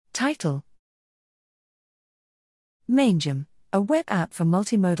Title: MANGEM, a web app for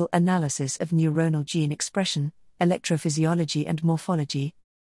multimodal analysis of neuronal gene expression, electrophysiology and morphology.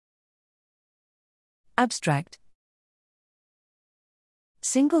 Abstract: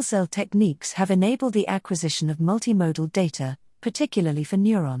 Single-cell techniques have enabled the acquisition of multimodal data, particularly for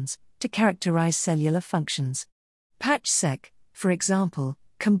neurons, to characterize cellular functions. PatchSeq, for example,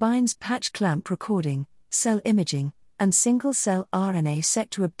 combines patch clamp recording, cell imaging, and single-cell RNA-seq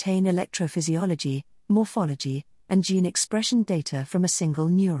to obtain electrophysiology, morphology, and gene expression data from a single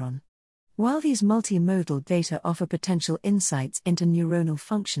neuron. While these multimodal data offer potential insights into neuronal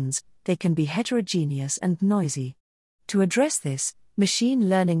functions, they can be heterogeneous and noisy. To address this, machine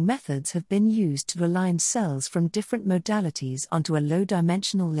learning methods have been used to align cells from different modalities onto a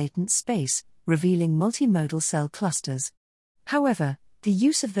low-dimensional latent space, revealing multimodal cell clusters. However, the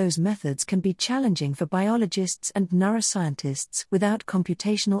use of those methods can be challenging for biologists and neuroscientists without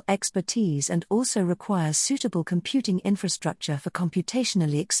computational expertise and also requires suitable computing infrastructure for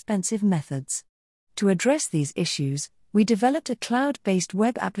computationally expensive methods. To address these issues, we developed a cloud-based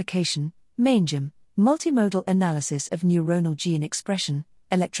web application, MANGEM, multimodal analysis of neuronal gene expression,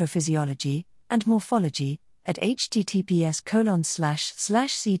 electrophysiology, and morphology, at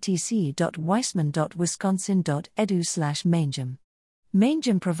https://ctc.weissman.wisconsin.edu/mangem.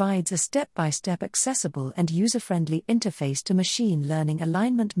 MANGEM provides a step-by-step accessible and user-friendly interface to machine learning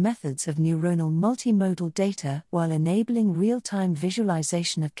alignment methods of neuronal multimodal data while enabling real-time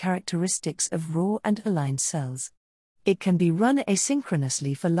visualization of characteristics of raw and aligned cells. It can be run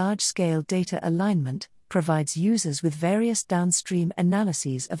asynchronously for large-scale data alignment, provides users with various downstream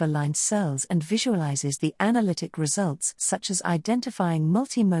analyses of aligned cells and visualizes the analytic results such as identifying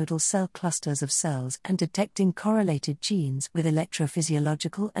multimodal cell clusters of cells and detecting correlated genes with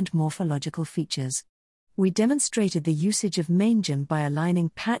electrophysiological and morphological features. We demonstrated the usage of MANGEM by aligning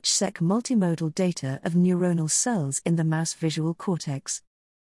PatchSeq multimodal data of neuronal cells in the mouse visual cortex.